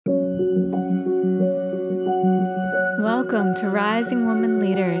Welcome to Rising Woman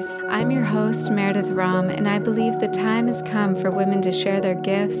Leaders. I'm your host, Meredith Ram, and I believe the time has come for women to share their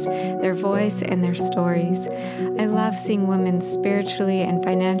gifts, their voice, and their stories. I love seeing women spiritually and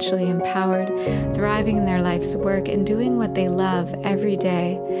financially empowered, thriving in their life's work, and doing what they love every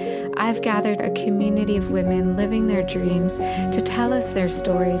day. I've gathered a community of women living their dreams to tell us their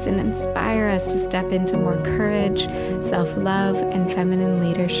stories and inspire us to step into more courage, self-love, and feminine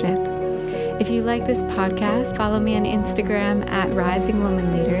leadership. If you like this podcast, follow me on Instagram at Rising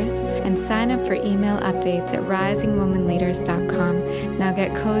Woman Leaders and sign up for email updates at risingwomanleaders.com. Now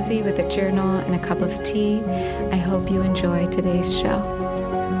get cozy with a journal and a cup of tea. I hope you enjoy today's show.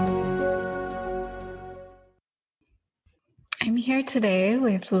 I'm here today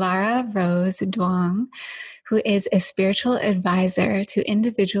with Lara-Rose Duong, who is a spiritual advisor to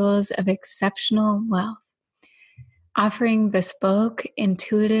individuals of exceptional wealth, offering bespoke,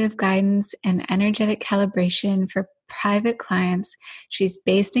 intuitive guidance and energetic calibration for private clients. She's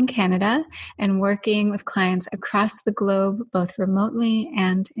based in Canada and working with clients across the globe, both remotely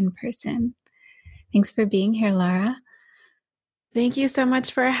and in person. Thanks for being here, Lara. Thank you so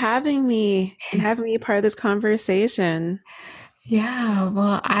much for having me and having me part of this conversation. Yeah,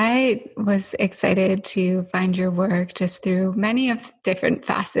 well, I was excited to find your work just through many of different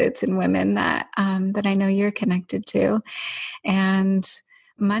facets in women that I know you're connected to. And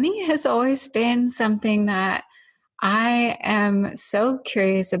money has always been something that I am so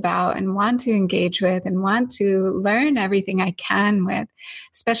curious about and want to engage with and want to learn everything I can with,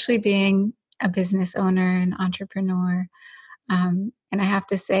 especially being a business owner and entrepreneur. And I have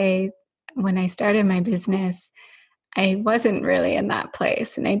to say, when I started my business, I wasn't really in that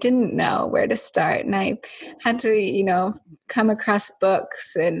place and I didn't know where to start. And I had to, come across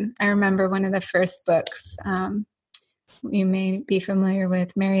books. And I remember one of the first books, you may be familiar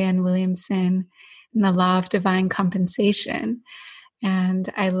with, Marianne Williamson and the Law of Divine Compensation.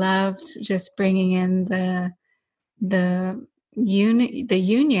 And I loved just bringing in the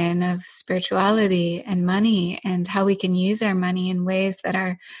union of spirituality and money and how we can use our money in ways that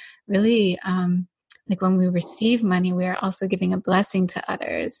are really, like when we receive money, we are also giving a blessing to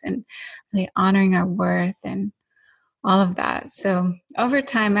others and really honoring our worth and all of that. So over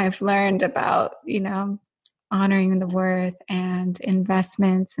time, I've learned about, honoring the worth and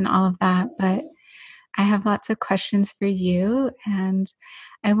investments and all of that. But I have lots of questions for you. And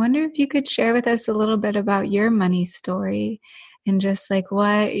I wonder if you could share with us a little bit about your money story and just like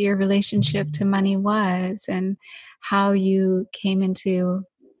what your relationship to money was and how you came into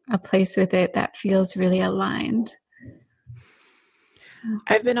a place with it that feels really aligned.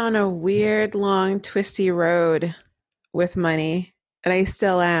 I've been on a weird, long, twisty road with money, and I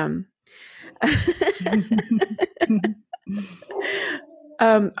still am. It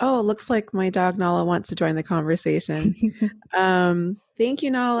looks like my dog Nala wants to join the conversation. Thank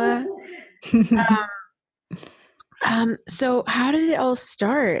you, Nala. So how did it all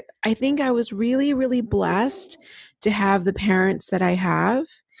start? I think I was really, really blessed to have the parents that I have,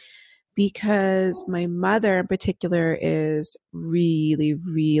 because my mother in particular is really,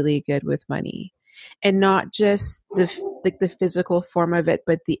 really good with money, and not just the physical form of it,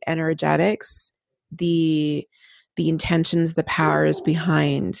 but the energetics, the intentions, the powers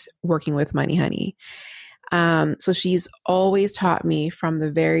behind working with money, honey. So she's always taught me from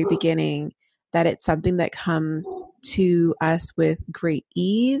the very beginning that it's something that comes to us with great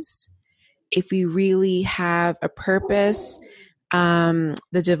ease. If we really have a purpose,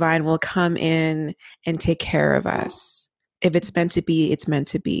 the divine will come in and take care of us. If it's meant to be, it's meant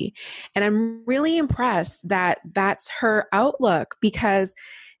to be. And I'm really impressed that that's her outlook, because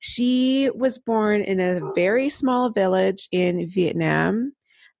she was born in a very small village in Vietnam,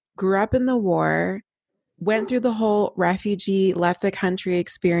 grew up in the war, went through the whole refugee, left the country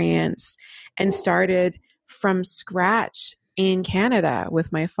experience, and started from scratch in Canada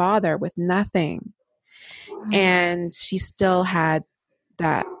with my father with nothing. And she still had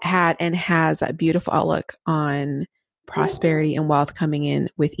and has that beautiful outlook on prosperity and wealth coming in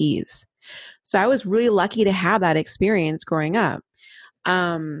with ease. So I was really lucky to have that experience growing up.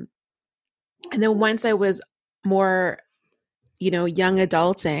 And then once I was more, young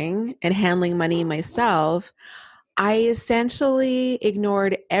adulting and handling money myself, I essentially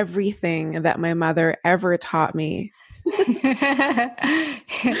ignored everything that my mother ever taught me.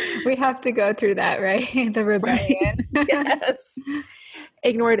 We have to go through that, right? The rebellion. Right. Yes.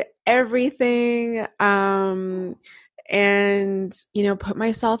 Ignored everything. And, put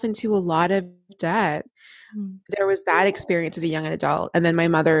myself into a lot of debt. There was that experience as a young adult. And then my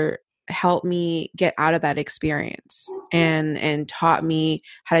mother helped me get out of that experience and taught me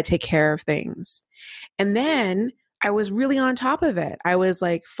how to take care of things. And then I was really on top of it. I was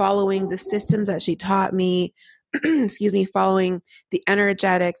like following the systems that she taught me, excuse me, following the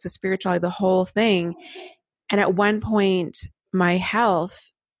energetics, the spirituality, the whole thing. And at one point, my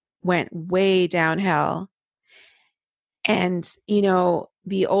health went way downhill. And,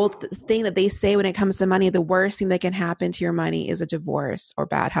 the old thing that they say when it comes to money, the worst thing that can happen to your money is a divorce or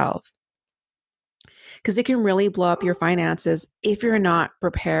bad health. Because it can really blow up your finances if you're not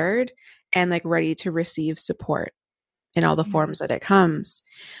prepared and like ready to receive support in all the forms that it comes.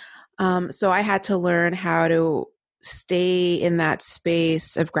 So I had to learn how to stay in that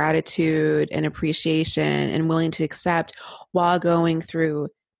space of gratitude and appreciation and willing to accept while going through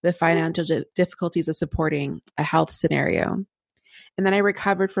the financial difficulties of supporting a health scenario. And then I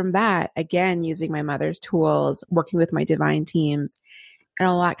recovered from that, again, using my mother's tools, working with my divine teams, and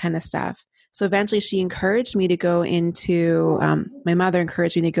all that kind of stuff. So eventually she encouraged me to go into, my mother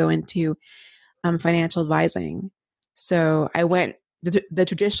encouraged me to go into financial advising. So I went the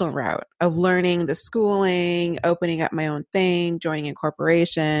traditional route of learning the schooling, opening up my own thing, joining a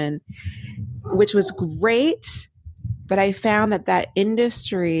corporation, which was great. But I found that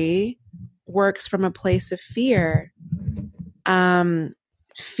industry works from a place of fear,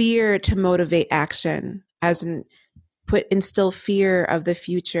 fear to motivate action, as in instill fear of the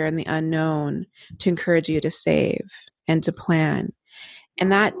future and the unknown to encourage you to save and to plan.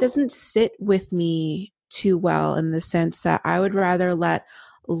 And that doesn't sit with me too well, in the sense that I would rather let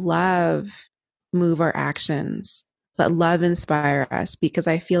love move our actions, let love inspire us, because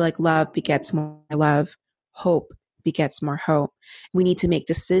I feel like love begets more love, hope begets more hope. We need to make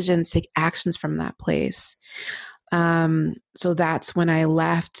decisions, take actions from that place. So that's when I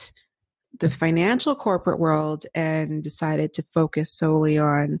left the financial corporate world and decided to focus solely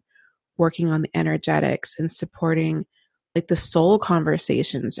on working on the energetics and supporting like the soul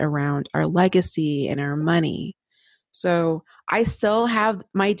conversations around our legacy and our money. So I still have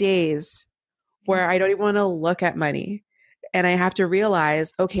my days where I don't even want to look at money. And I have to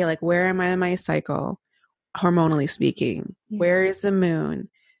realize, okay, like where am I in my cycle, hormonally speaking? Where is the moon?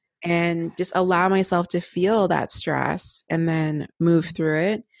 And just allow myself to feel that stress and then move through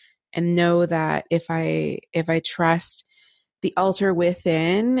it, and know that if I trust the altar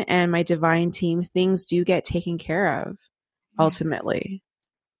within and my divine team, things do get taken care of ultimately.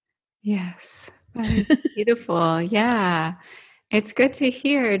 Yes, that is beautiful. Yeah. It's good to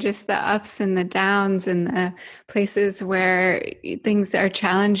hear just the ups and the downs and the places where things are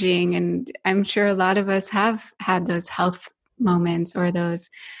challenging. And I'm sure a lot of us have had those health moments, or those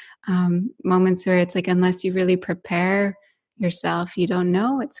moments where it's like, unless you really prepare yourself, you don't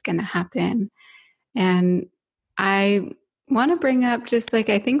know what's going to happen. And I want to bring up, just like,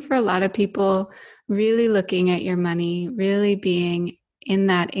 I think for a lot of people, really looking at your money, really being in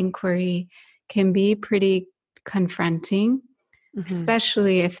that inquiry can be pretty confronting,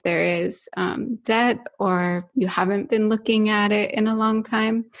 especially if there is debt or you haven't been looking at it in a long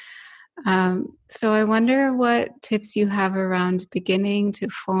time. So I wonder what tips you have around beginning to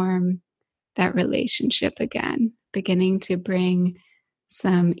form that relationship again, beginning to bring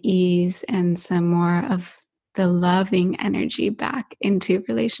some ease and some more of the loving energy back into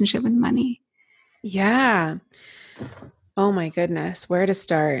relationship with money. Yeah. Oh my goodness, where to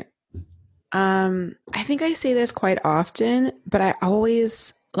start? I think I say this quite often, but I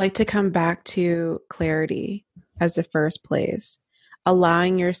always like to come back to clarity as the first place,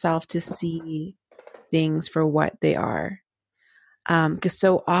 allowing yourself to see things for what they are. Because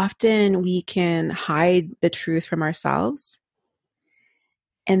so often we can hide the truth from ourselves,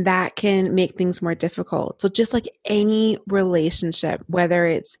 and that can make things more difficult. So just like any relationship, whether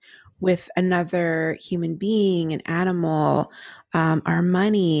it's with another human being, an animal, our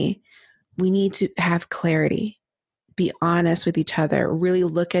money, we need to have clarity, be honest with each other, really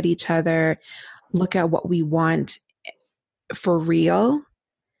look at each other, look at what we want for real,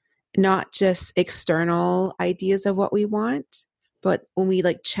 not just external ideas of what we want. But when we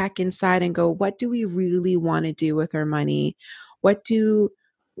like check inside and go, what do we really want to do with our money? What do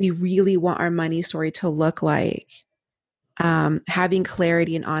we really want our money story to look like? Having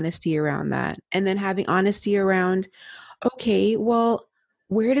clarity and honesty around that. And then having honesty around, okay, well,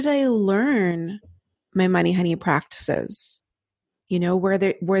 where did I learn my money honey practices?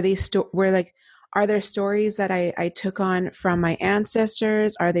 Are there stories that I took on from my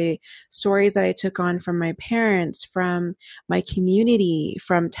ancestors? Are they stories that I took on from my parents, from my community,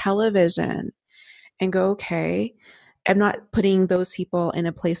 from television? And go, okay, I'm not putting those people in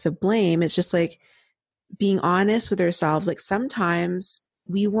a place of blame. It's just like being honest with ourselves. Like sometimes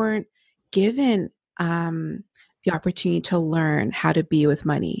we weren't given the opportunity to learn how to be with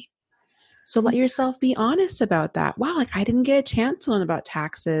money. So let yourself be honest about that. Wow, like I didn't get a chance to learn about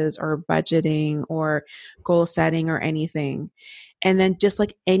taxes or budgeting or goal setting or anything. And then just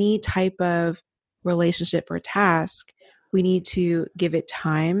like any type of relationship or task, we need to give it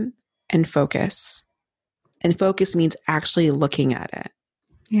time and focus. And focus means actually looking at it.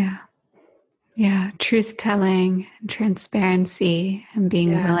 Yeah. Yeah. Truth telling, transparency, and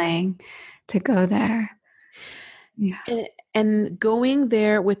being Yeah. willing to go there. Yeah. And going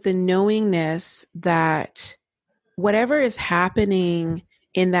there with the knowingness that whatever is happening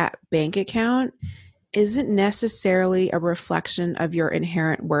in that bank account isn't necessarily a reflection of your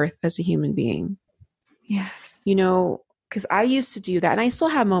inherent worth as a human being. Yes. You know, because I used to do that, and I still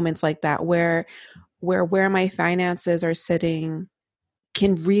have moments like that where my finances are sitting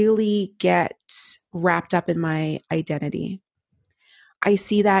can really get wrapped up in my identity. I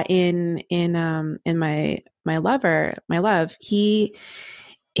see that in my love. He,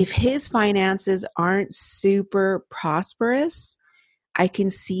 if his finances aren't super prosperous, I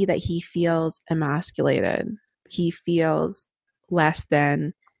can see that he feels emasculated. He feels less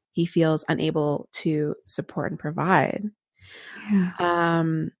than, he feels unable to support and provide. Yeah.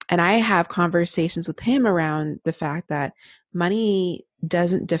 And I have conversations with him around the fact that money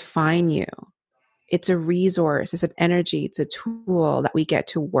doesn't define you. It's a resource, it's an energy, it's a tool that we get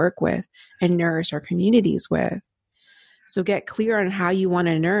to work with and nourish our communities with. So get clear on how you want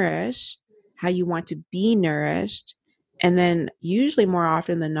to nourish, how you want to be nourished. And then usually more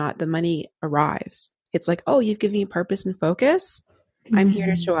often than not, the money arrives. It's like, oh, you've given me purpose and focus. I'm here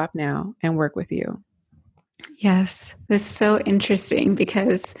to Mhm. show up now and work with you. Yes, this is so interesting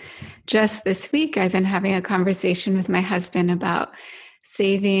because just this week I've been having a conversation with my husband about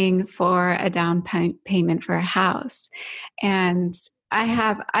saving for a payment for a house. And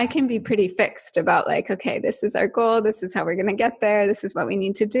I can be pretty fixed about like, okay, this is our goal. This is how we're going to get there. This is what we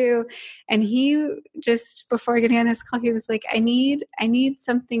need to do. And he just before getting on this call, he was like, I need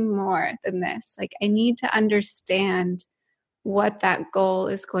something more than this. Like, I need to understand what that goal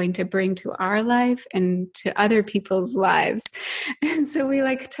is going to bring to our life and to other people's lives. And so we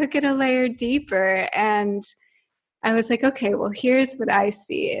like took it a layer deeper, and I was like, okay, well, here's what I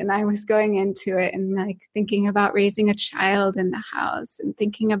see. And I was going into it and like thinking about raising a child in the house and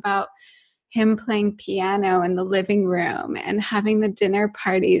thinking about him playing piano in the living room and having the dinner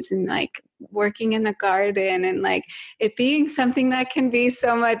parties and like working in the garden and like it being something that can be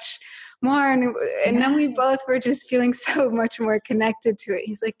so much more. And then we Yes. both were just feeling so much more connected to it.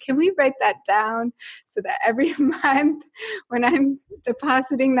 He's like, can we write that down so that every month when I'm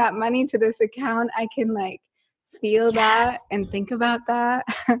depositing that money to this account, I can like feel that Yes. and think about that?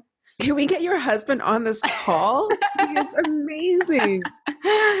 Can we get your husband on this call? He is amazing.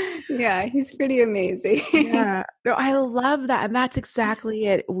 Yeah, he's pretty amazing. Yeah. No, I love that. And that's exactly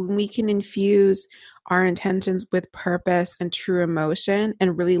it. When we can infuse our intentions with purpose and true emotion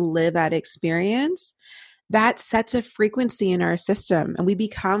and really live that experience, that sets a frequency in our system and we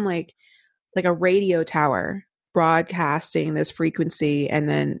become like a radio tower broadcasting this frequency, and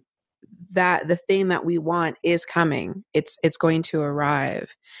then that the thing that we want is coming. It's going to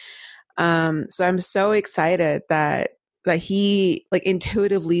arrive. So I'm so excited that he like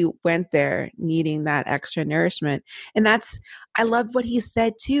intuitively went there needing that extra nourishment. And that's, I love what he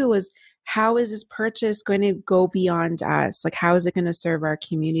said too, was how is this purchase going to go beyond us? Like, how is it going to serve our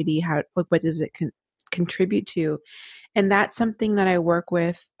community? How, like, what does it contribute to? And that's something that I work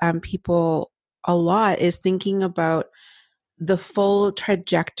with people a lot, is thinking about the full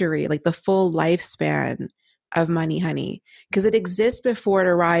trajectory, like the full lifespan of money, honey, because it exists before it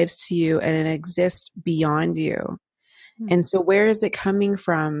arrives to you and it exists beyond you. And so where is it coming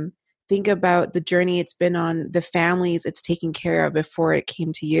from? Think about the journey it's been on, the families it's taking care of before it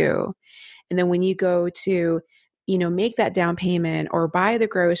came to you. And then when you go to, you know, make that down payment or buy the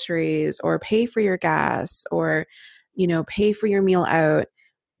groceries or pay for your gas or, you know, pay for your meal out,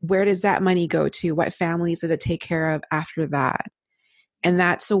 where does that money go to? What families does it take care of after that? And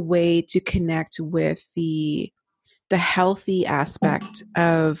that's a way to connect with the healthy aspect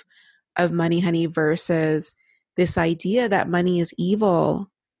of money, honey, versus this idea that money is evil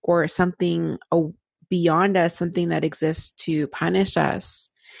or something beyond us, something that exists to punish us,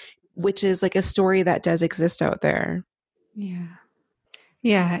 which is like a story that does exist out there. Yeah.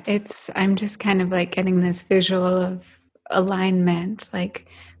 Yeah, I'm just kind of like getting this visual of alignment, like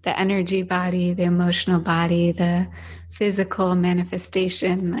the energy body, the emotional body, the physical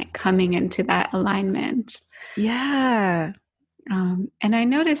manifestation, like coming into that alignment. Yeah. And I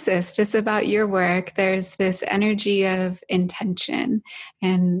notice this just about your work. There's this energy of intention,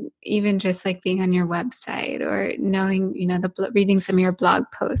 and even just like being on your website or knowing, reading some of your blog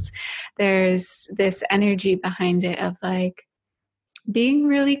posts, there's this energy behind it of like being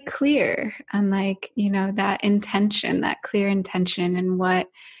really clear and like, that intention, that clear intention and what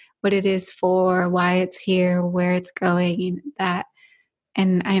it is for, why it's here, where it's going, that.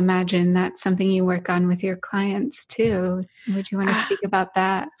 And I imagine that's something you work on with your clients too. Would you want to speak Ah, about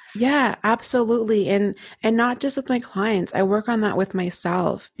that? yeah, absolutely. And not just with my clients. I work on that with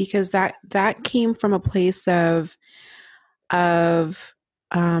myself because that came from a place of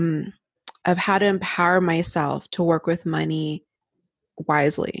um of how to empower myself to work with money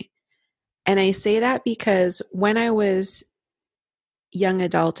wisely. And I say that because when I was young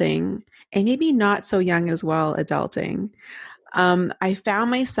adulting, and maybe not so young as well adulting, I found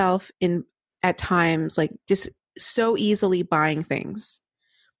myself in at times like just so easily buying things,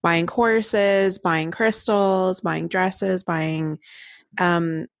 buying courses, buying crystals, buying dresses, buying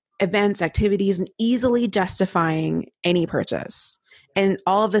um, events, activities, and easily justifying any purchase. And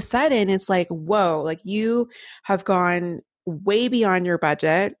all of a sudden, it's like, whoa, like you have gone way beyond your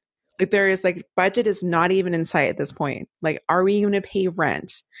budget. Like there is like, budget is not even in sight at this point. Like, are we going to pay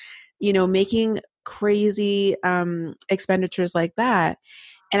rent? Making crazy expenditures like that.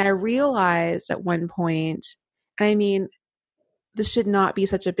 And I realized at one point, and I mean, this should not be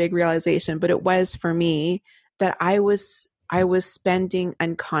such a big realization, but it was for me that I was spending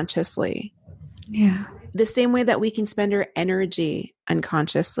unconsciously. Yeah. The same way that we can spend our energy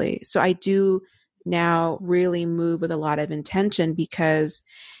unconsciously. So I do now really move with a lot of intention because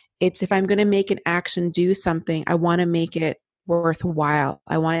it's if I'm going to make an action do something, I want to make it worthwhile.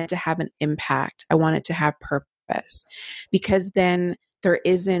 I want it to have an impact. I want it to have purpose because then there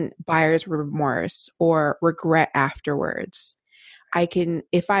isn't buyer's remorse or regret afterwards.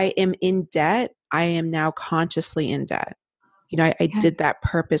 If I am in debt, I am now consciously in debt. I Yeah. did that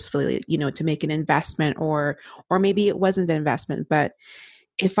purposefully, to make an investment or maybe it wasn't an investment, but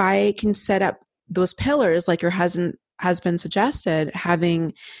if I can set up those pillars, like your husband suggested,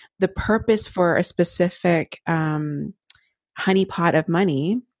 having the purpose for a specific honeypot of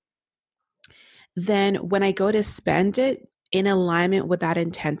money, then when I go to spend it in alignment with that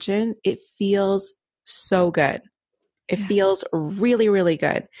intention, it feels so good. It Yeah. feels really, really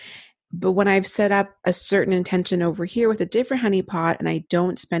good. But when I've set up a certain intention over here with a different honeypot and I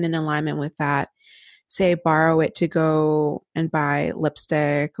don't spend in alignment with that, say I borrow it to go and buy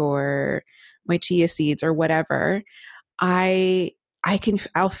lipstick or my chia seeds or whatever, I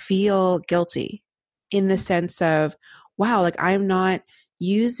I'll feel guilty in the sense of, wow, like I'm not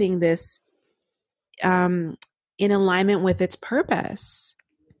using this in alignment with its purpose.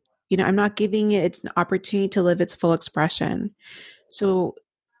 I'm not giving it its opportunity to live its full expression. So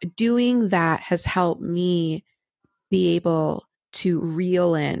doing that has helped me be able to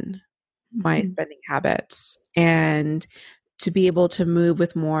reel in my Mhm. spending habits and to be able to move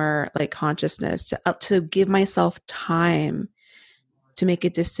with more like consciousness to give myself time to make a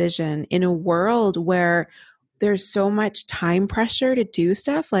decision in a world where there's so much time pressure to do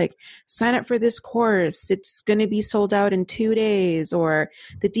stuff like sign up for this course, it's going to be sold out in 2 days, or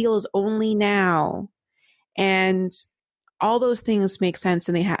the deal is only now. And all those things make sense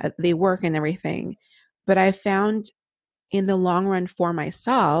and they work and everything. But I found in the long run for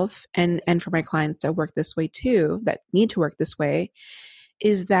myself and for my clients that work this way too, that need to work this way,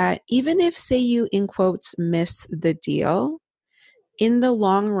 is that even if, say, you in quotes miss the deal, in the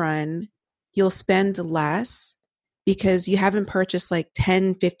long run, you'll spend less because you haven't purchased like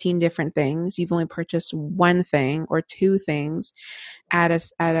 10, 15 different things. You've only purchased one thing or two things at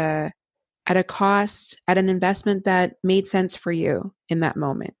a cost, at an investment that made sense for you in that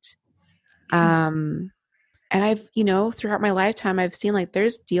moment. Um, and throughout my lifetime, I've seen like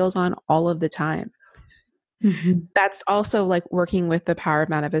there's deals on all of the time. Mhm. That's also like working with the power of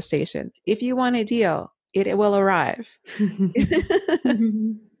manifestation. If you want a deal, it will arrive.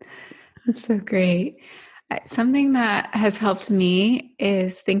 That's so great. Something that has helped me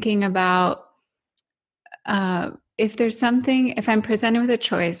is thinking about if I'm presented with a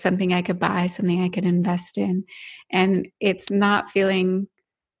choice, something I could buy, something I could invest in, and it's not feeling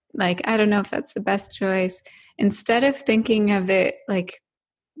like, I don't know if that's the best choice, instead of thinking of it like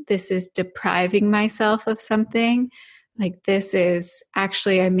this is depriving myself of something, like this is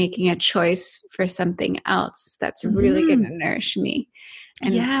actually I'm making a choice for something else that's really going Mhm. to nourish me.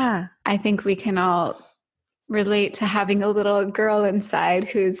 And Yeah. I think we can all relate to having a little girl inside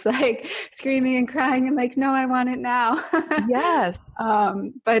who's like screaming and crying and like, no, I want it now. Yes.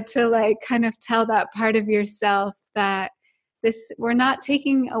 But to like kind of tell that part of yourself that this, we're not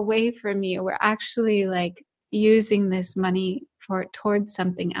taking away from you. We're actually like using this money for towards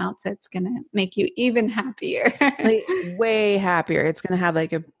something else that's going to make you even happier. Like way happier. It's going to have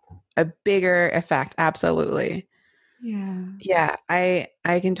like a bigger effect. Absolutely. Yeah. Yeah, I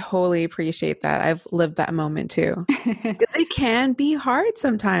can totally appreciate that. I've lived that moment too. Because it can be hard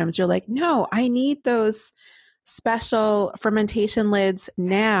sometimes. You're like, no, I need those special fermentation lids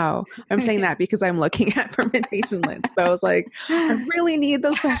now. I'm saying that because I'm looking at fermentation lids, but I was like, I really need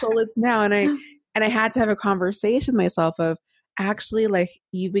those special lids now. And I had to have a conversation with myself of actually like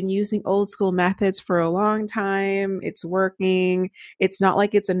you've been using old school methods for a long time. It's working. It's not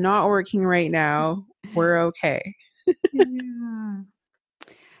like it's not working right now. We're okay. Yeah.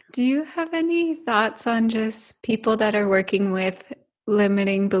 Do you have any thoughts on just people that are working with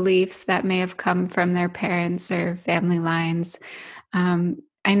limiting beliefs that may have come from their parents or family lines?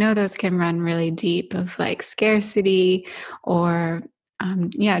 I know those can run really deep of like scarcity or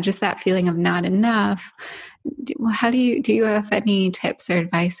yeah, just that feeling of not enough. How do you have any tips or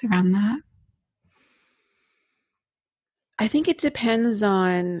advice around that? I think it depends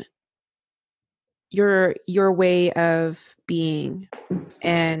on your way of being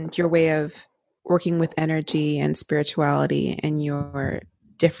and your way of working with energy and spirituality and your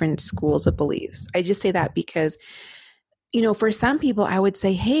different schools of beliefs. I just say that because, for some people, I would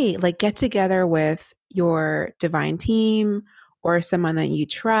say, hey, like get together with your divine team or someone that you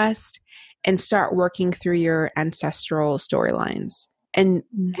trust and start working through your ancestral storylines and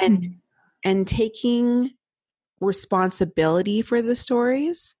Mhm. and taking responsibility for the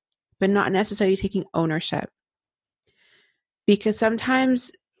stories, but not necessarily taking ownership. Because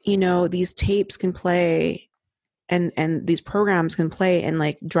sometimes, these tapes can play and these programs can play and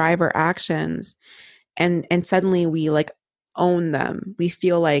like drive our actions and suddenly we like own them. We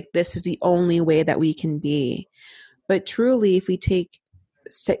feel like this is the only way that we can be. But truly, if we take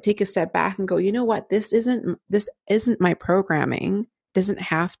a step back and go, you know what, this isn't my programming. Doesn't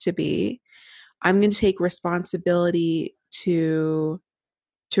have to be. I'm going to take responsibility to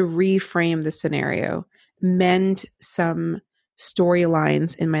reframe the scenario, mend some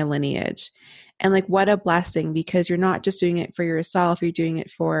storylines in my lineage. And like what a blessing, because you're not just doing it for yourself, you're doing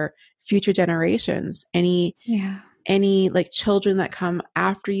it for future generations. Yeah. Any like children that come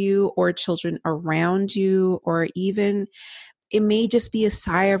after you or children around you, or even it may just be a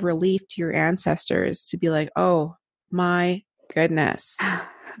sigh of relief to your ancestors to be like, oh my goodness,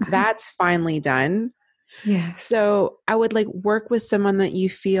 that's finally done. Yes. So I would like work with someone that you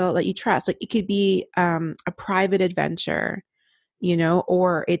feel that you trust. Like it could be a private adventure,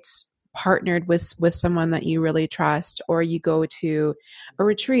 or it's partnered with someone that you really trust, or you go to a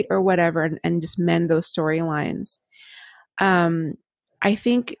retreat or whatever and just mend those storylines. Um, I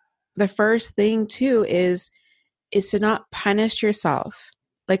think the first thing too is to not punish yourself.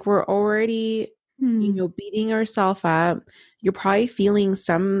 Like we're already, Hmm. beating ourselves up. You're probably feeling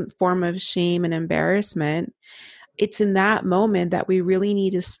some form of shame and embarrassment. It's in that moment that we really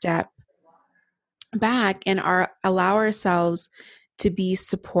need to step back and allow ourselves to be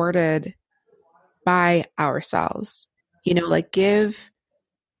supported by ourselves. Like give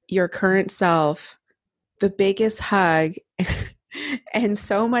your current self the biggest hug and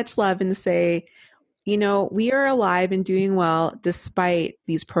so much love and say, we are alive and doing well despite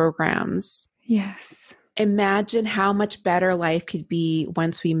these programs. Yes. Imagine how much better life could be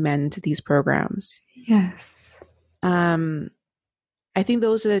once we mend these programs. Yes. Um, I think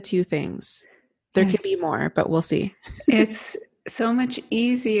those are the two things. There could be Yes. more, but we'll see. It's so much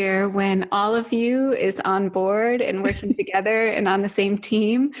easier when all of you is on board and working together and on the same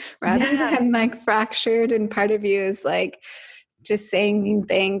team rather Yeah, than like fractured and part of you is like just saying mean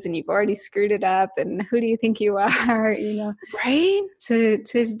things and you've already screwed it up and who do you think you are, right?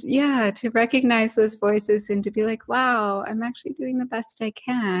 to recognize those voices and to be like, wow, I'm actually doing the best I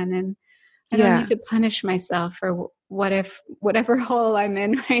can and I don't need Yeah, to punish myself for whatever hole I'm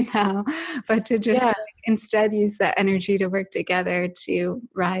in right now, but to just yeah, like, instead use that energy to work together to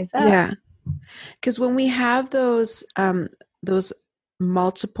rise up. yeah. Because when we have those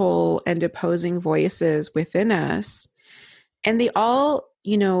multiple and opposing voices within us, and they all,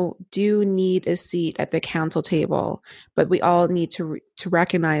 do need a seat at the council table, but we all need to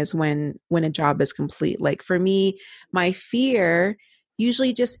recognize when a job is complete. Like for me, my fear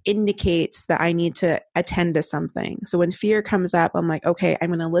usually just indicates that I need to attend to something. So when fear comes up, I'm like, okay, I'm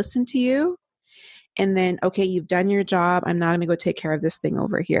going to listen to you. And then, okay, you've done your job. I'm now going to go take care of this thing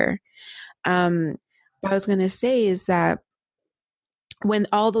over here. Um, what I was going to say is that when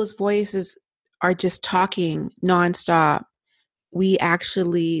all those voices are just talking nonstop, we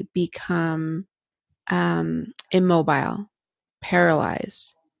actually become immobile.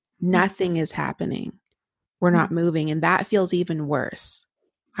 paralyzed. Nothing is happening. We're not moving. And that feels even worse,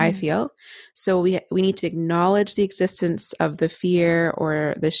 I Yes. feel. So we need to acknowledge the existence of the fear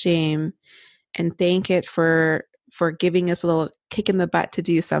or the shame and thank it for giving us a little kick in the butt to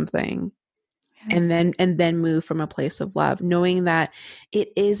do something. Yes. And then move from a place of love, knowing that it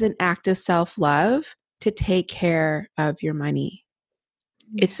is an act of self-love to take care of your money.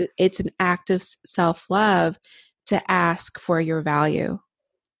 It's Yes. an act of self-love to ask for your value.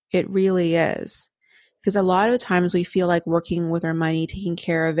 It really is. Because a lot of times we feel like working with our money, taking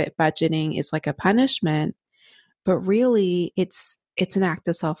care of it, budgeting is like a punishment, but really it's an act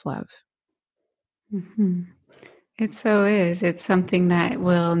of self-love. Mm-hmm. It so is. It's something that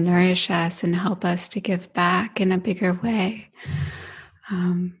will nourish us and help us to give back in a bigger way.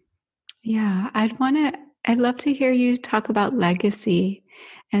 Um, yeah, I'd love to hear you talk about legacy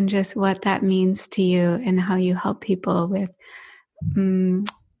and just what that means to you and how you help people with um,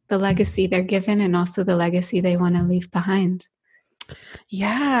 the legacy they're given and also the legacy they want to leave behind.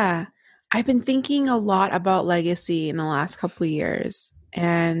 Yeah. I've been thinking a lot about legacy in the last couple of years.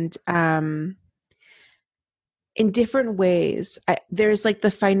 And in different ways, there's like the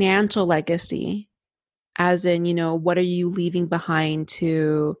financial legacy, as in, what are you leaving behind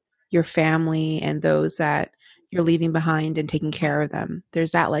to your family and those that you're leaving behind and taking care of them?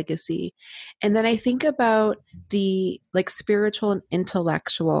 There's that legacy. And then I think about the like spiritual and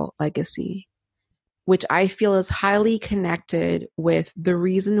intellectual legacy, which I feel is highly connected with the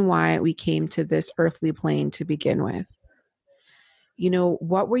reason why we came to this earthly plane to begin with.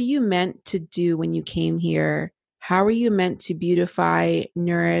 What were you meant to do when you came here? How are you meant to beautify,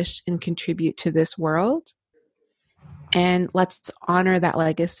 nourish, and contribute to this world? And let's honor that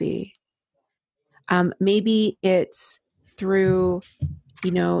legacy. Maybe it's through,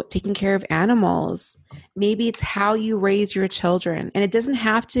 taking care of animals. Maybe it's how you raise your children. And it doesn't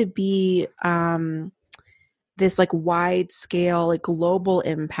have to be this like wide scale, like global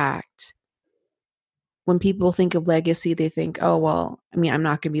impact. When people think of legacy, they think, oh, well, I mean, I'm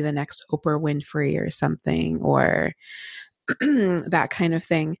not going to be the next Oprah Winfrey or something, or that kind of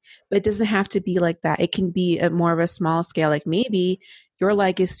thing. But it doesn't have to be like that. It can be more of a small scale. Like maybe your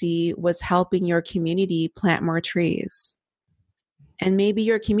legacy was helping your community plant more trees. And maybe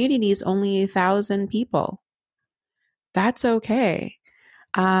your community is only 1,000 people. That's okay.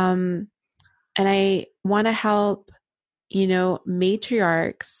 And I want to help,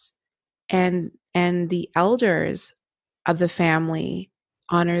 matriarchs and the elders of the family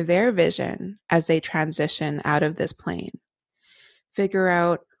honor their vision as they transition out of this plane. Figure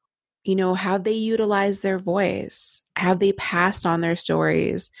out, have they utilized their voice? Have they passed on their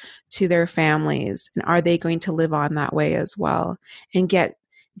stories to their families? And are they going to live on that way as well? And get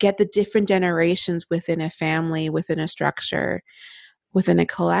the different generations within a family, within a structure, within a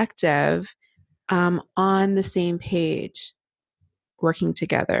collective, on the same page, working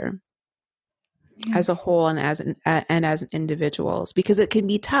together as a Yes. whole and as individuals, because it can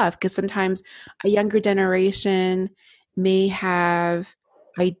be tough, because sometimes a younger generation may have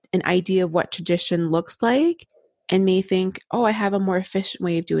an idea of what tradition looks like and may think, oh, I have a more efficient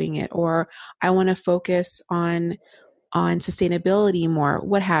way of doing it, or I want to focus on sustainability more,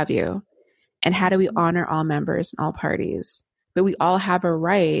 what have you. And how do we honor all members and all parties? But we all have a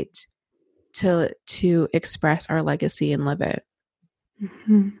right to express our legacy and live it.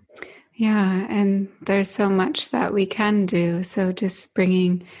 Mm-hmm. Yeah, and there's so much that we can do. So just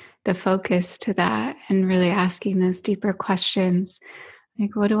bringing the focus to that and really asking those deeper questions,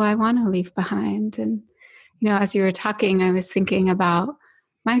 like, what do I want to leave behind? And, as you were talking, I was thinking about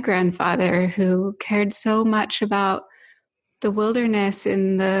my grandfather who cared so much about the wilderness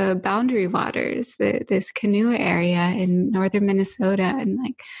in the boundary waters, this canoe area in northern Minnesota. And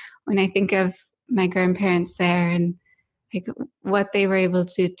like, when I think of my grandparents there and like what they were able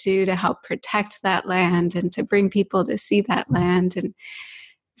to do to help protect that land and to bring people to see that land. And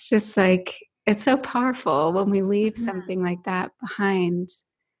it's just like, it's so powerful when we leave something like that behind.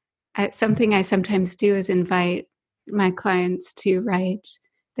 Something I sometimes do is invite my clients to write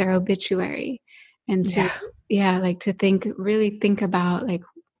their obituary and to, Yeah. yeah, like to really think about like,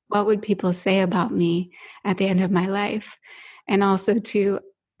 what would people say about me at the end of my life? And also to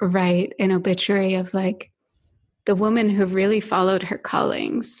write an obituary of like, the woman who really followed her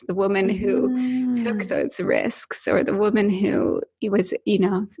callings, the woman who took Mhm. those risks, or the woman who was,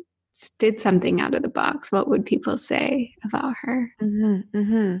 did something out of the box. What would people say about her? Mhm.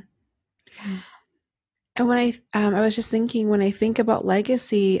 Mhm. Yeah. And I was just thinking, when I think about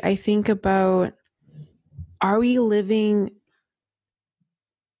legacy, I think about, are we living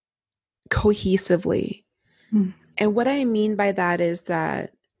cohesively? And what I mean by that is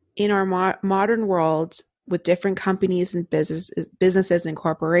that in our modern world, with different companies and businesses and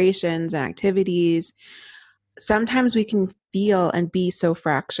corporations and activities, sometimes we can feel and be so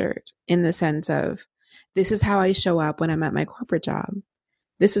fractured in the sense of this is how I show up when I'm at my corporate job.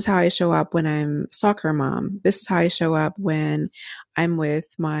 This is how I show up when I'm soccer mom. This is how I show up when I'm with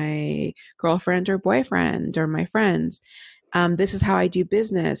my girlfriend or boyfriend or my friends. This is how I do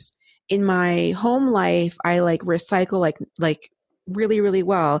business. In my home life, I like recycle like really, really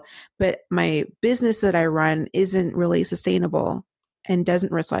well, but my business that I run isn't really sustainable and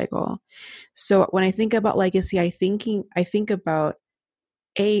doesn't recycle. So when I think about legacy, I think about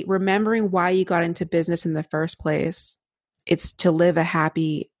remembering why you got into business in the first place. It's to live a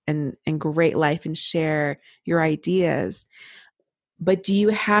happy and great life and share your ideas. But do you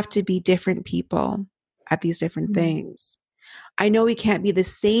have to be different people at these different Mm. things? I know we can't be the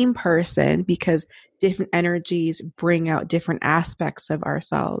same person because different energies bring out different aspects of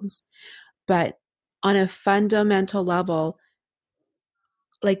ourselves. But on a fundamental level,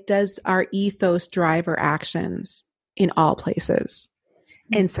 like, does our ethos drive our actions in all places?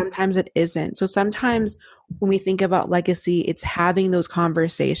 And sometimes it isn't. So sometimes when we think about legacy, it's having those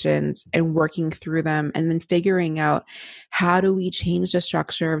conversations and working through them and then figuring out how do we change the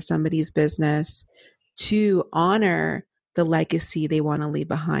structure of somebody's business to honor the legacy they want to leave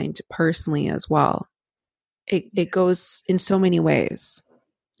behind personally as well. It goes in so many ways.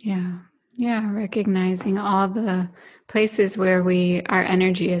 Yeah. Yeah. Recognizing all the places where our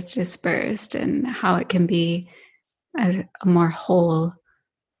energy is dispersed and how it can be a more whole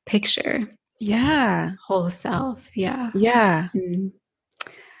picture, Yeah. whole self. Yeah. Yeah. Mm.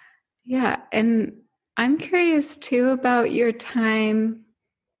 Yeah. And I'm curious too about your time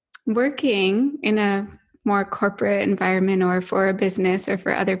working in a more corporate environment or for a business or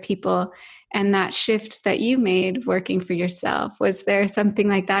for other people, and that shift that you made working for yourself. Was there something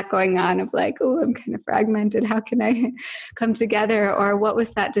like that going on of like, oh, I'm kind of fragmented, how can I come together? Or what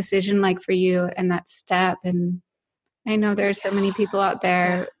was that decision like for you and that step? And I know there are so many people out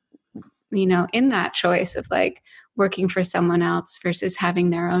Yeah. there, in that choice of like working for someone else versus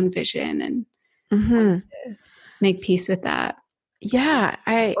having their own vision and having Hmm. to make peace with that Yeah.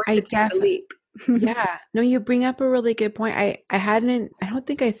 or I to take the definitely, leap. yeah. No, you bring up a really good point. I don't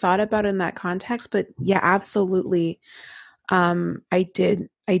think I thought about it in that context, but yeah, absolutely. I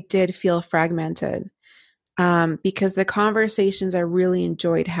did feel fragmented. Because the conversations I really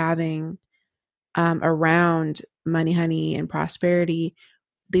enjoyed having, around money, honey, and prosperity,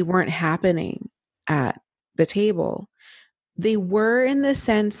 they weren't happening at the table. They were in the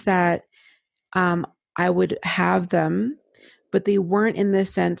sense that, um, I would have them, but they weren't in the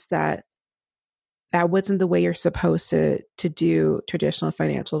sense that that wasn't the way you're supposed to do traditional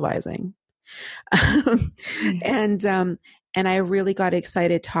financial advising. Yeah. and and I really got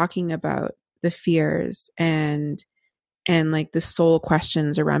excited talking about the fears and like the soul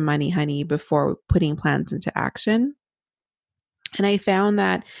questions around money, honey, before putting plans into action. And I found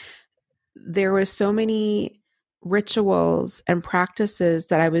that there was so many rituals and practices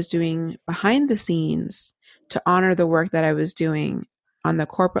that I was doing behind the scenes to honor the work that I was doing on the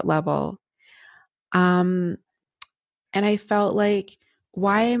corporate level. Um, and I felt like,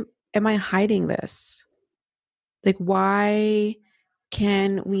 why am I hiding this? Like, why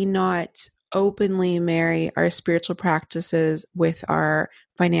can we not openly marry our spiritual practices with our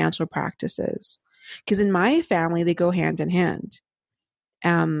financial practices? Because in my family, they go hand in hand.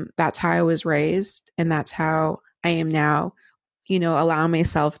 That's how I was raised, and that's how I am now, allow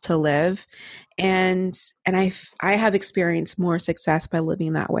myself to live. And I have experienced more success by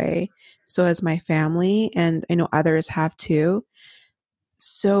living that way. So has my family, and I know others have too.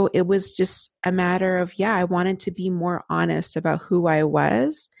 So it was just a matter of, yeah, I wanted to be more honest about who I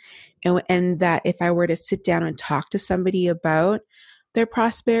was. And that if I were to sit down and talk to somebody about their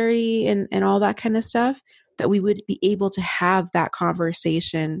prosperity and all that kind of stuff, that we would be able to have that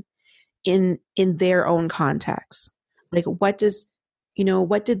conversation in their own context. Like, what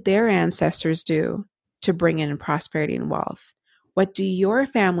did their ancestors do to bring in prosperity and wealth? What do your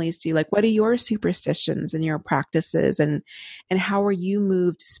families do? Like, what are your superstitions and your practices, and how are you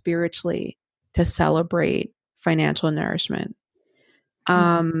moved spiritually to celebrate financial nourishment?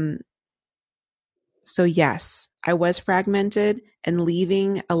 um so yes, I was fragmented, and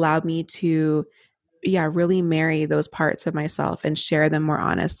leaving allowed me to, yeah, really marry those parts of myself and share them more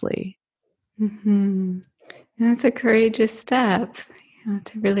honestly. Mm-hmm. That's a courageous step,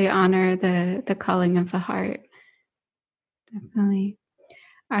 to really honor the calling of the heart. Definitely.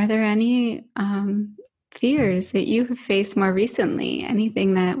 Are there any fears that you have faced more recently?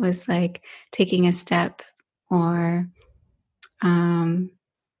 Anything that was like taking a step or um,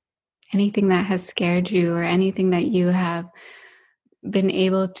 anything that has scared you or anything that you have been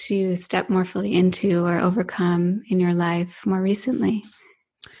able to step more fully into or overcome in your life more recently?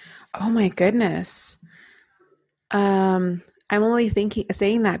 Oh my goodness. I'm only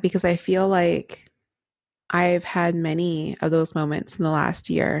saying that because I feel like I've had many of those moments in the last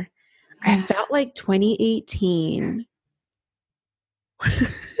year. I Yeah. felt like 2018. I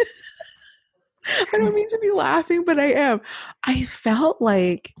don't mean to be laughing, but I am. I felt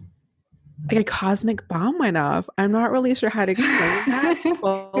like a cosmic bomb went off. I'm not really sure how to explain that It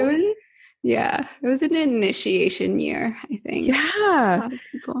was, fully. yeah, it was an initiation year, I think. A Yeah. lot of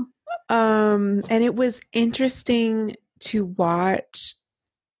people. And it was interesting to watch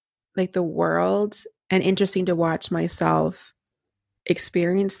like the world and interesting to watch myself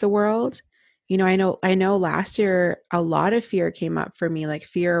experience the world. I know last year a lot of fear came up for me, like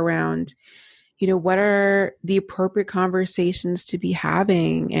fear around, what are the appropriate conversations to be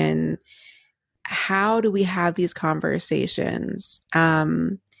having and how do we have these conversations?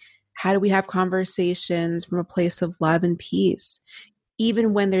 How do we have conversations from a place of love and peace,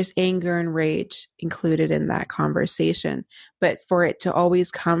 even when there's anger and rage included in that conversation, but for it to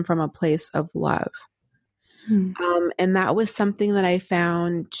always come from a place of love. Hmm. And that was something that I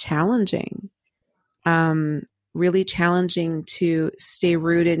found challenging, um, really challenging to stay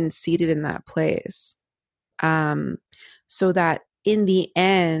rooted and seated in that place. Um, so that in the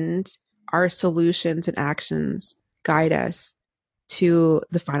end, our solutions and actions guide us to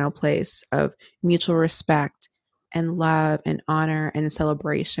the final place of mutual respect and love and honor and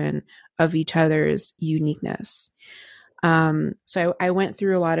celebration of each other's uniqueness. So I went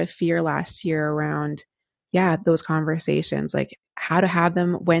through a lot of fear last year around, yeah, those conversations, like how to have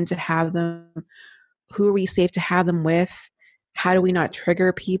them, when to have them, who are we safe to have them with, how do we not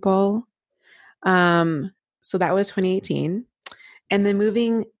trigger people. So that was 2018. And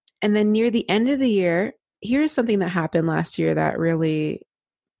then near the end of the year, here's something that happened last year that really,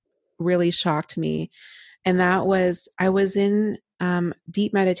 really shocked me. And that was I was in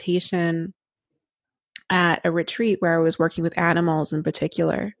deep meditation at a retreat where I was working with animals in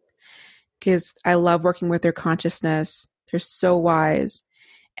particular, because I love working with their consciousness. They're so wise.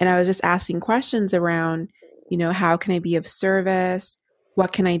 And I was just asking questions around, how can I be of service?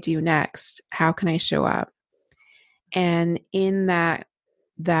 What can I do next? How can I show up? And in that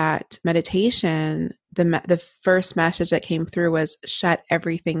meditation, the first message that came through was shut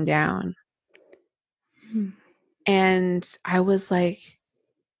everything down. Hmm. And I was like,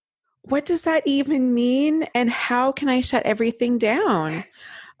 what does that even mean? And how can I shut everything down?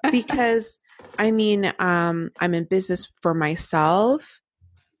 Because I'm in business for myself.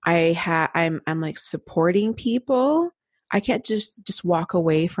 I'm like supporting people. I can't just walk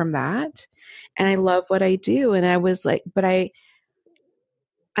away from that. And I love what I do. And I was like, but I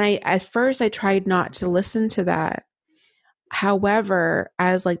at first I tried not to listen to that. However,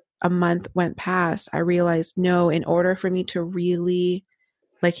 as like a month went past, I realized no, in order for me to really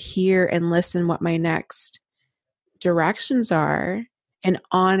like hear and listen what my next directions are and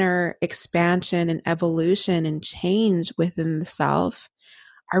honor expansion and evolution and change within the self,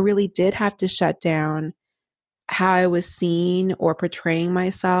 I really did have to shut down how I was seen or portraying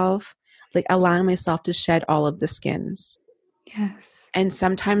myself, like allowing myself to shed all of the skins. Yes. And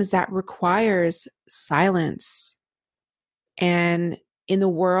sometimes that requires silence. And in the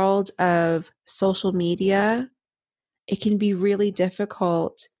world of social media, it can be really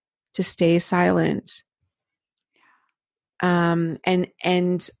difficult to stay silent, and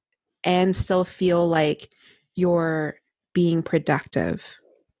still feel like you're being productive.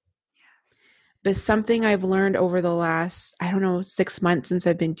 But something I've learned over the last, I don't know, 6 months since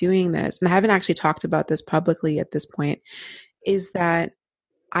I've been doing this, and I haven't actually talked about this publicly at this point, is that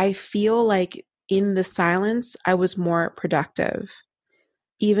I feel like in the silence, I was more productive.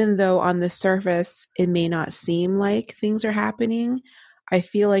 Even though on the surface, it may not seem like things are happening, I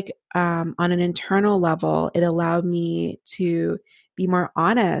feel like on an internal level, it allowed me to be more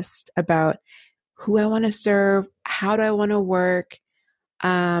honest about who I want to serve, how do I want to work,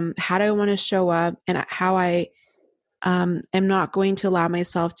 how do I want to show up, and how I am not going to allow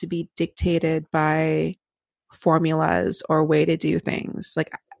myself to be dictated by formulas or way to do things. Like,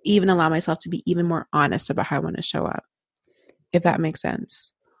 even allow myself to be even more honest about how I want to show up, if that makes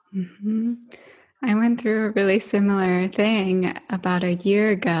sense. Hmm. I went through a really similar thing about a year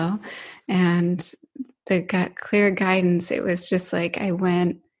ago, and the got clear guidance. It was just like I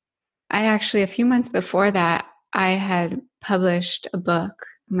actually, a few months before that, I had published a book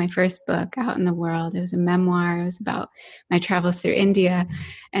my first book out in the world. It was a memoir. It was about my travels through India.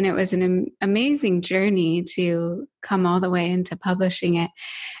 And it was an amazing journey to come all the way into publishing it.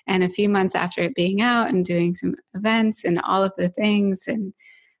 And a few months after it being out and doing some events and all of the things and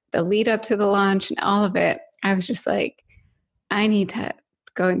the lead up to the launch and all of it, I was just like, I need to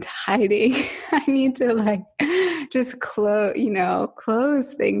go into hiding. I need to like just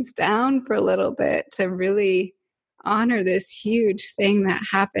close things down for a little bit to really honor this huge thing that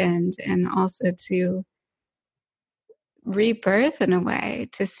happened, and also to rebirth in a way,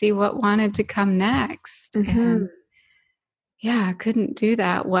 to see what wanted to come next. And yeah, I couldn't do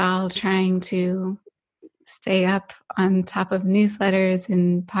that while trying to stay up on top of newsletters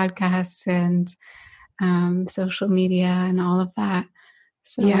and podcasts and social media and all of that.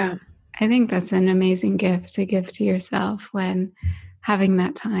 So Yeah. I think that's an amazing gift to give to yourself when having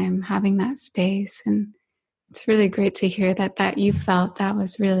that time, having that space. And it's really great to hear that you felt that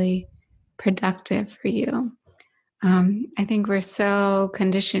was really productive for you. I think we're so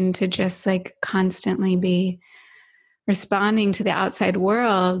conditioned to just like constantly be responding to the outside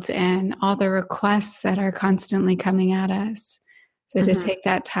world and all the requests that are constantly coming at us. So to take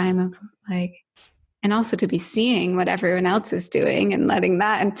that time of like, and also to be seeing what everyone else is doing and letting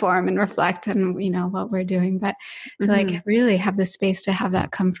that inform and reflect on, what we're doing, but to like really have the space to have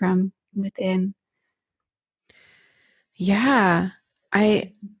that come from within. Yeah.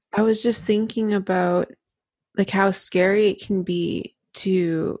 I was just thinking about like how scary it can be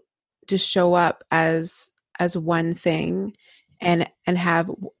to show up as one thing and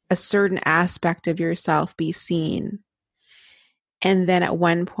have a certain aspect of yourself be seen, and then at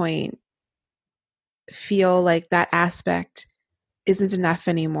one point feel like that aspect isn't enough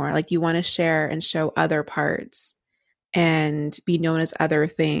anymore. Like you want to share and show other parts and be known as other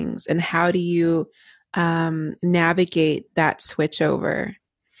things. And how do you navigate that switch over?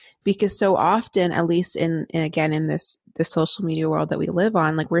 Because so often, at least in again in this the social media world that we live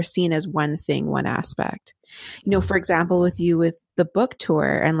on, like we're seen as one thing, one aspect. For example, with you with the book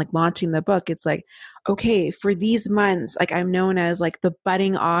tour and like launching the book, it's like, okay, for these months, like I'm known as like the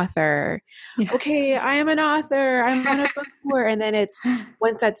budding author. Yeah. Okay, I am an author. I'm on a book tour, and then it's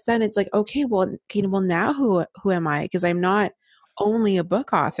once that's done, it's like, okay, well, now who am I? Because I'm not only a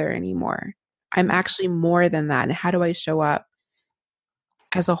book author anymore. I'm actually more than that. And how do I show up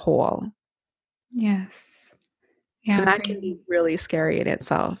as a whole? Yes. Yeah. And that can be really scary in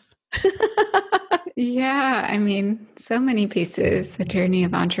itself. Yeah. I mean, so many pieces, the journey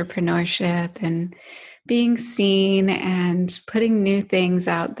of entrepreneurship and being seen and putting new things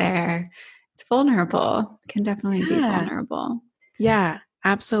out there. It's vulnerable. It can definitely be vulnerable. Yeah,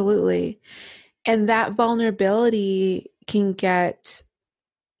 absolutely. And that vulnerability can get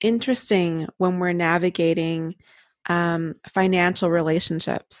interesting when we're navigating financial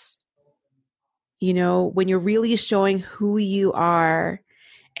relationships. When you're really showing who you are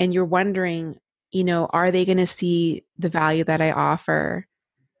and you're wondering, are they going to see the value that I offer?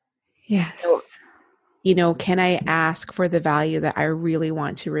 Yes. Can I ask for the value that I really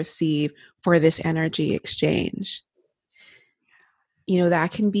want to receive for this energy exchange?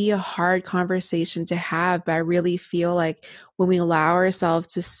 That can be a hard conversation to have, but I really feel like when we allow ourselves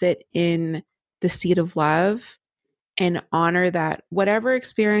to sit in the seat of love and honor that whatever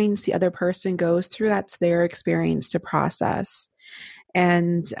experience the other person goes through, that's their experience to process.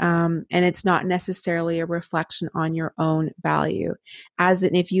 And it's not necessarily a reflection on your own value. As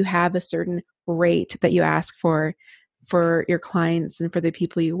in, if you have a certain rate that you ask for your clients and for the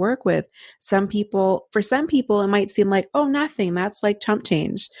people you work with, for some people, it might seem like, oh, nothing, that's like chump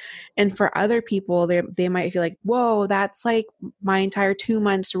change. And for other people, they might feel like, whoa, that's like my entire 2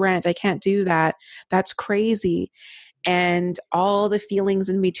 months rent. I can't do that. That's crazy. And all the feelings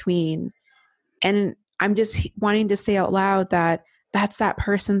in between. And I'm just wanting to say out loud that that's that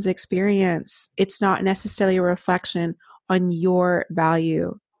person's experience. It's not necessarily a reflection on your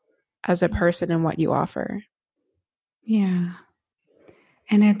value as a person and what you offer. Yeah.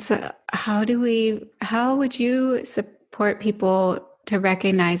 And it's how would you support people to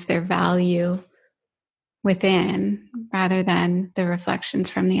recognize their value within rather than the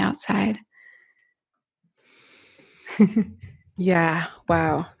reflections from the outside? Yeah.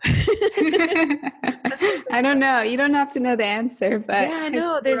 Wow. I don't know. You don't have to know the answer, but yeah,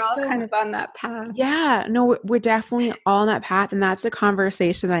 no, there's we're all kind of on that path. Yeah, no, we're definitely all on that path. And that's a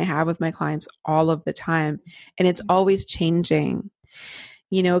conversation that I have with my clients all of the time. And it's always changing,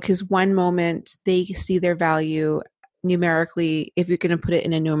 because one moment they see their value numerically, if you're going to put it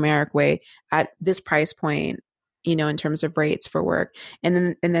in a numeric way, at this price point, in terms of rates for work.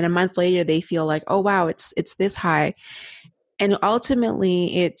 And then a month later, they feel like, oh, wow, it's this high. And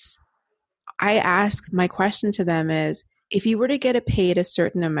ultimately I ask, my question to them is, if you were to get paid a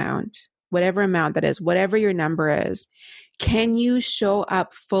certain amount, whatever amount that is, whatever your number is, can you show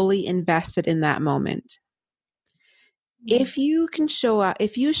up fully invested in that moment? Mm. If you show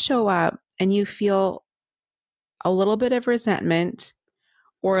up and you feel a little bit of resentment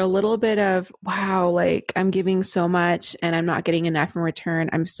or a little bit of, wow, like I'm giving so much and I'm not getting enough in return,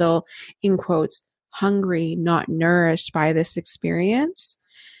 I'm still, in quotes, hungry, not nourished by this experience,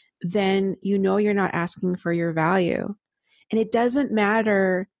 then you know you're not asking for your value. And it doesn't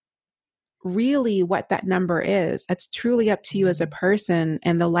matter really what that number is. It's truly up to you as a person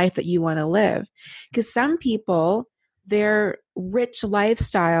and the life that you want to live. Because some people, their rich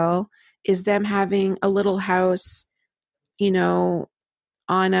lifestyle is them having a little house, you know,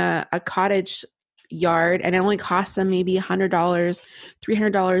 on a cottage yard, and it only costs them maybe $100,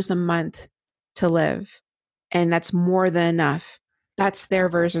 $300 a month to live. And that's more than enough. That's their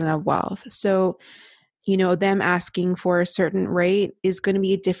version of wealth. So, them asking for a certain rate is going to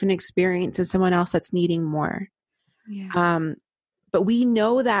be a different experience than someone else that's needing more. Yeah. Um, but we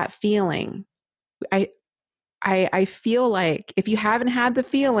know that feeling. I, I feel like if you haven't had the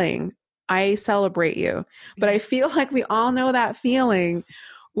feeling, I celebrate you. But I feel like we all know that feeling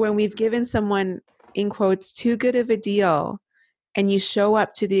when we've given someone, in quotes, too good of a deal, and you show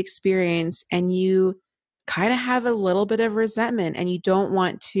up to the experience and you kind of have a little bit of resentment and you don't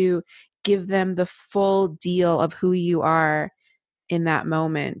want to give them the full deal of who you are in that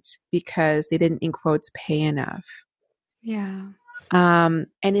moment because they didn't, in quotes, pay enough. Yeah. And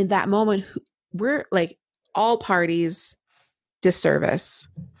in that moment, we're like, all parties disservice.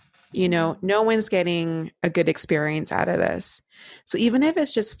 No one's getting a good experience out of this. So even if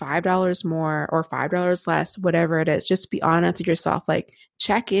it's just $5 more or $5 less, whatever it is, just be honest with yourself. Like,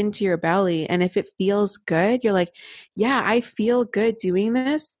 check into your belly. And if it feels good, you're like, yeah, I feel good doing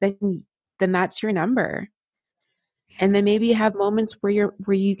this, then that's your number. And then maybe you have moments where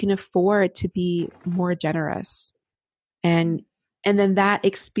you can afford to be more generous. And and then that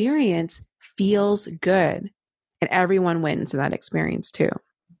experience feels good. And everyone wins in that experience too.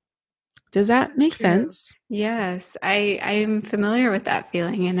 Does that make True. sense? Yes, I'm familiar with that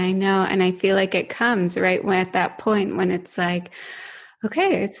feeling, and I know, and I feel like it comes right when at that point when it's like,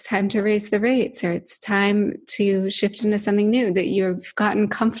 okay, it's time to raise the rates, or it's time to shift into something new, that you've gotten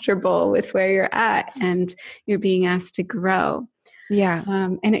comfortable with where you're at and you're being asked to grow. Yeah.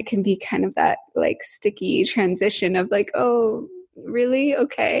 And it can be kind of that like sticky transition of like, oh, really?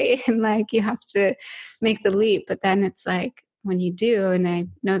 Okay. And like you have to make the leap. But then it's like when you do, and I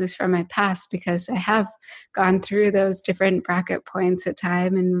know this from my past because I have gone through those different bracket points at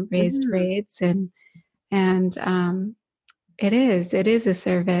time and raised Mm, rates and it is a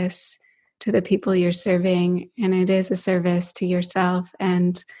service to the people you're serving, and it is a service to yourself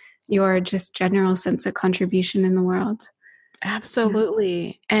and your just general sense of contribution in the world. Yeah.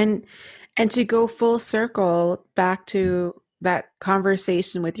 absolutely. And to go full circle back to that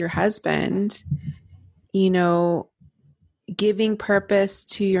conversation with your husband, you know, giving purpose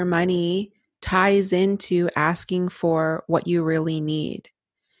to your money ties into asking for what you really need.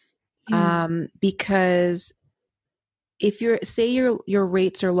 Yeah. Because if your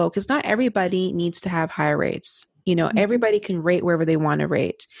rates are low, because not everybody needs to have high rates. Mhm. Everybody can rate wherever they want to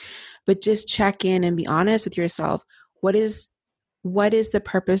rate, but just check in and be honest with yourself. What is the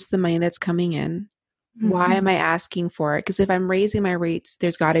purpose of the money that's coming in? Why am Mhm. I asking for it? Because if I'm raising my rates,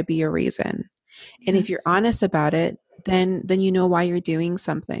 there's got to be a reason. And if you're Yes. honest about it, then you know why you're doing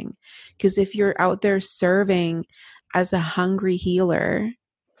something. Because if you're out there serving as a hungry healer,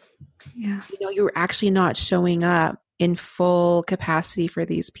 Yeah. you're actually not showing up in full capacity for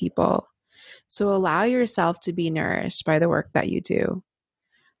these people. So allow yourself to be nourished by the work that you do.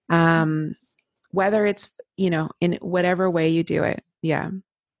 Um, Whether it's, in whatever way you do it. Yeah.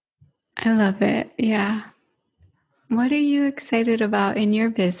 I love it. Yeah. What are you excited about in your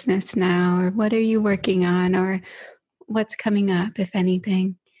business now, or what are you working on, or what's coming up, if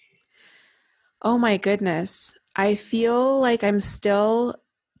anything? Oh my goodness. I feel like I'm still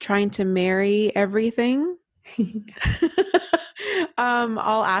trying to marry everything.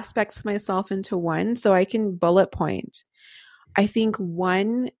 All aspects of myself into one so I can bullet point. I think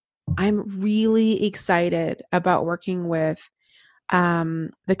one, I'm really excited about working with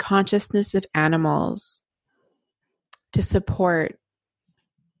the consciousness of animals to support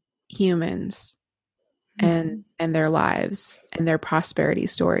humans Mhm. and their lives and their prosperity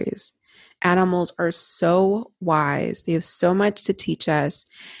stories. Animals are so wise. They have so much to teach us.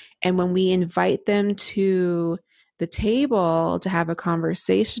 And when we invite them to the table to have a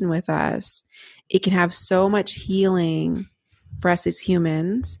conversation with us, it can have so much healing for us as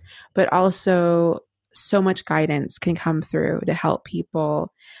humans, but also so much guidance can come through to help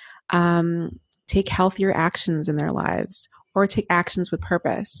people take healthier actions in their lives or take actions with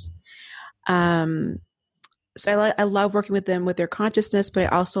purpose. Um, I love working with them with their consciousness, but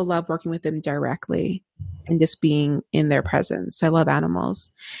I also love working with them directly and just being in their presence. I love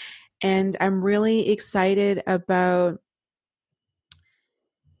animals. And I'm really excited about,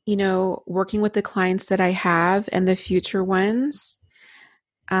 working with the clients that I have and the future ones.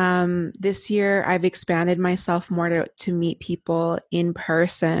 This year, I've expanded myself more to meet people in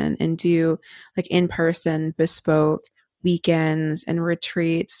person and do like in person bespoke weekends and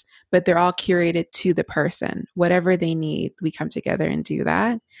retreats, but they're all curated to the person. Whatever they need, we come together and do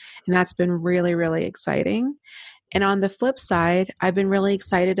that. And that's been really, really exciting. And on the flip side, I've been really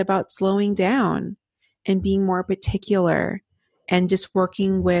excited about slowing down and being more particular and just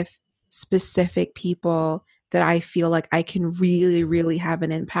working with specific people that I feel like I can really, really have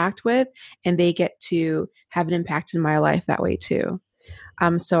an impact with, and they get to have an impact in my life that way too.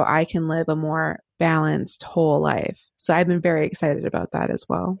 So I can live a more balanced whole life. So I've been very excited about that as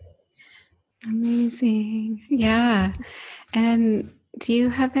well. Amazing. Yeah. And do you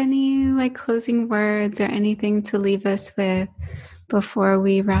have any like closing words or anything to leave us with before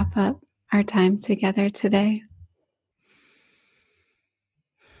we wrap up our time together today?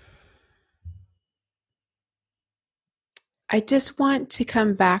 I just want to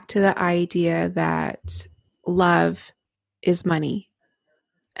come back to the idea that love is money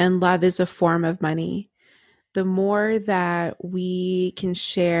and love is a form of money. The more that we can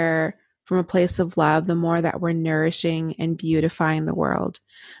share from a place of love, the more that we're nourishing and beautifying the world,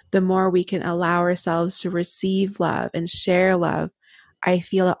 the more we can allow ourselves to receive love and share love. I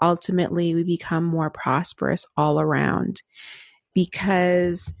feel that ultimately we become more prosperous all around,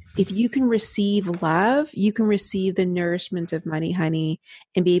 because if you can receive love, you can receive the nourishment of money, honey,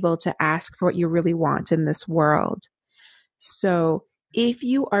 and be able to ask for what you really want in this world. So if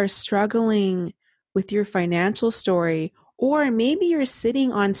you are struggling with your financial story, or maybe you're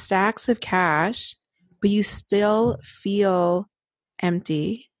sitting on stacks of cash, but you still feel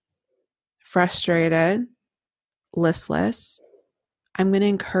empty, frustrated, listless, I'm going to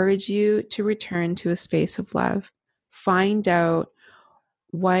encourage you to return to a space of love. Find out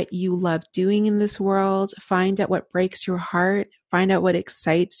what you love doing in this world, find out what breaks your heart, find out what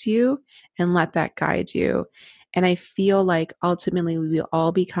excites you, and let that guide you. And I feel like ultimately we will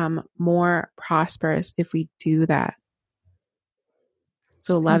all become more prosperous if we do that.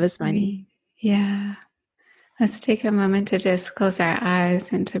 So love is money. Yeah. Let's take a moment to just close our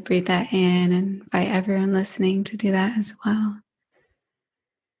eyes and to breathe that in, and invite everyone listening to do that as well.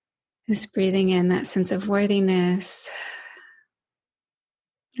 Just breathing in that sense of worthiness,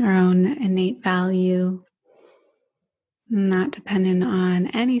 our own innate value, not dependent on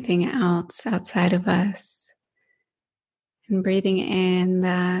anything else outside of us. And breathing in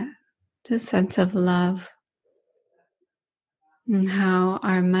that just sense of love, and how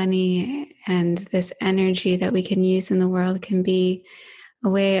our money and this energy that we can use in the world can be a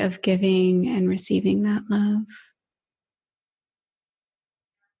way of giving and receiving that love.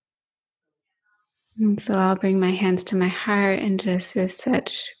 And so I'll bring my hands to my heart and just with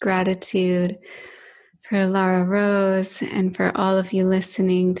such gratitude for Lara-Rose and for all of you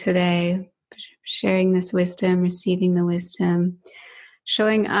listening today, sharing this wisdom, receiving the wisdom,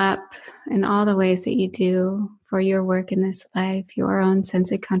 showing up in all the ways that you do for your work in this life, your own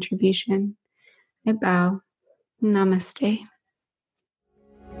sense of contribution. I bow. Namaste.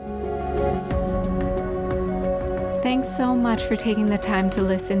 Thanks so much for taking the time to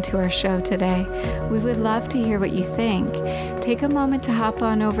listen to our show today. We would love to hear what you think. Take a moment to hop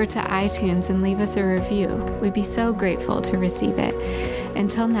on over to iTunes and leave us a review. We'd be so grateful to receive it.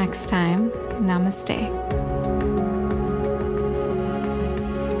 Until next time, namaste.